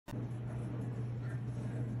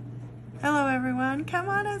Hello everyone, come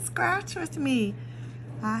on and scratch with me.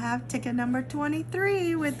 I have ticket number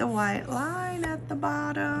 23 with the white line at the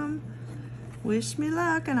bottom. Wish me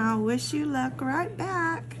luck and I'll wish you luck right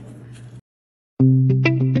back.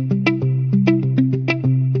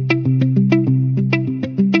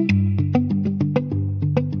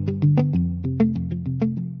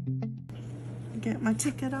 Get my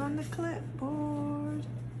ticket on the clipboard.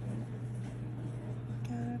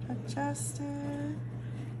 Get it adjusted.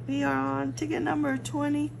 We are on ticket number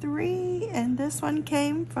 23, and this one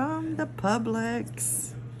came from the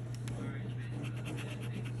Publix.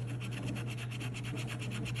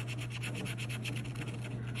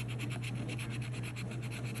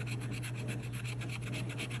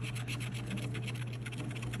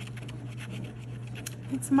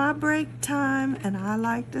 It's my break time, and I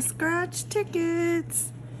like to scratch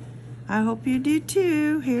tickets. I hope you do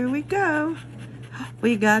too. Here we go.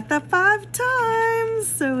 We got the 5 times,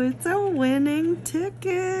 so it's a winning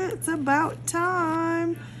ticket. It's about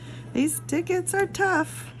time. These tickets are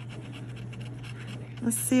tough.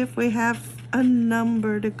 Let's see if we have a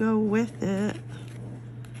number to go with it.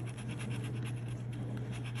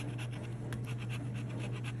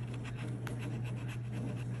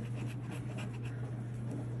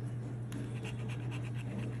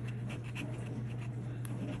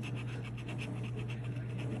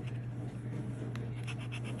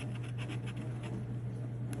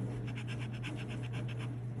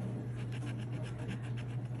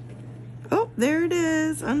 Oh, there it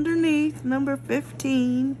is, underneath, number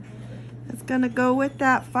 15. It's gonna go with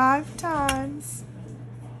that 5 times.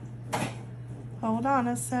 Hold on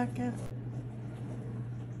a second.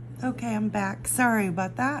 Okay, I'm back. Sorry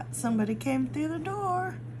about that. Somebody came through the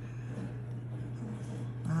door.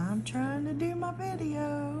 I'm trying to do my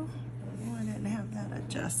video. Oh, I didn't have that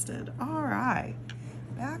adjusted. All right,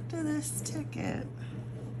 back to this ticket.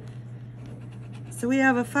 So we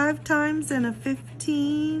have a 5 times and a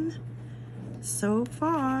 15. So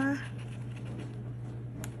far.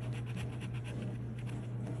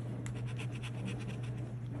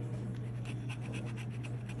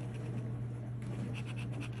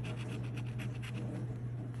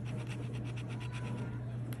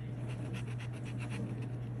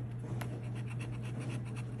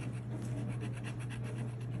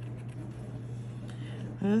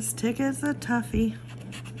 This ticket's a toughie.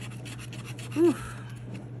 Oof.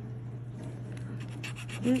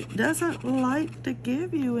 It doesn't like to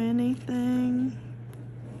give you anything.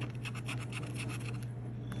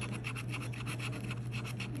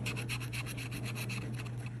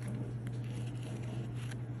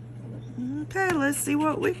 Okay, let's see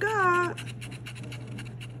what we got.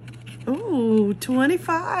 Ooh,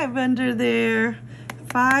 25 under there.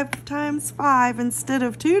 5 times 5 instead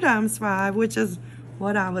of 2 times 5, which is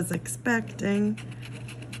what I was expecting.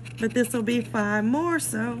 But this will be 5 more,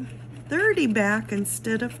 so 30 back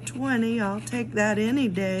instead of 20. I'll take that any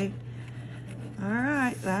day. All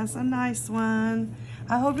right, that's a nice one.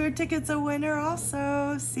 I hope your ticket's a winner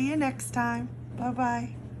also. See you next time.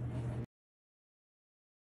 Bye-bye.